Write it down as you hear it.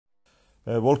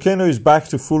Volcano is back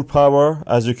to full power.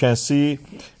 As you can see,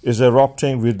 is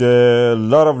erupting with a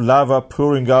lot of lava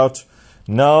pouring out.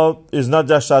 Now it's not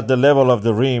just at the level of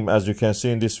the rim, as you can see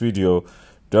in this video.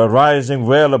 They're rising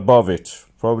well above it,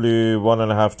 probably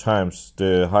 1.5 times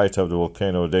the height of the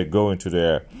volcano. They go into the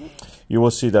air. You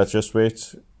will see that. Just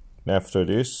wait after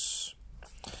this,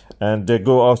 and they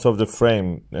go out of the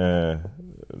frame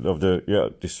of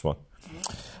the this one.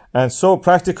 And so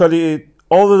practically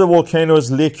all of the volcano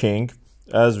is leaking,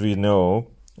 as we know,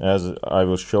 as I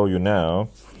will show you now.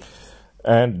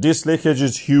 And this leakage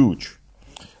is huge.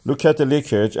 Look at the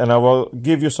leakage, and I will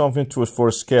give you something for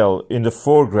a scale. In the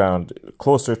foreground,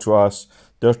 closer to us,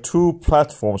 there are 2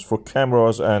 platforms for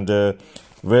cameras and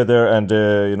weather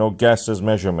and gases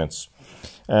measurements.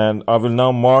 And I will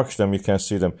now mark them. You can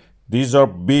see them. These are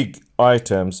big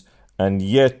items, and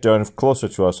yet they're closer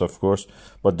to us, of course,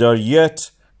 but they're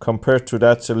yet, compared to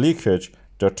that leakage,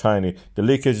 they're tiny. The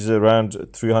leakage is around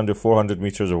 300-400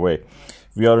 meters away.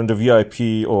 We are in the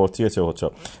VIP or theater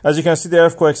hotel. As you can see, the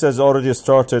earthquakes has already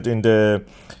started in the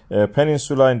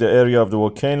peninsula, in the area of the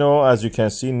volcano. As you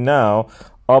can see now,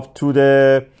 up to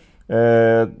the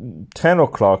 10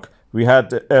 o'clock, we had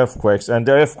the earthquakes, and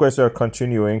the earthquakes are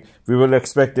continuing. We will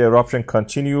expect the eruption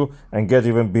continue and get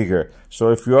even bigger. So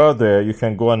if you are there, you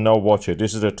can go and now watch it.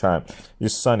 This is the time.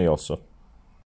 It's sunny also.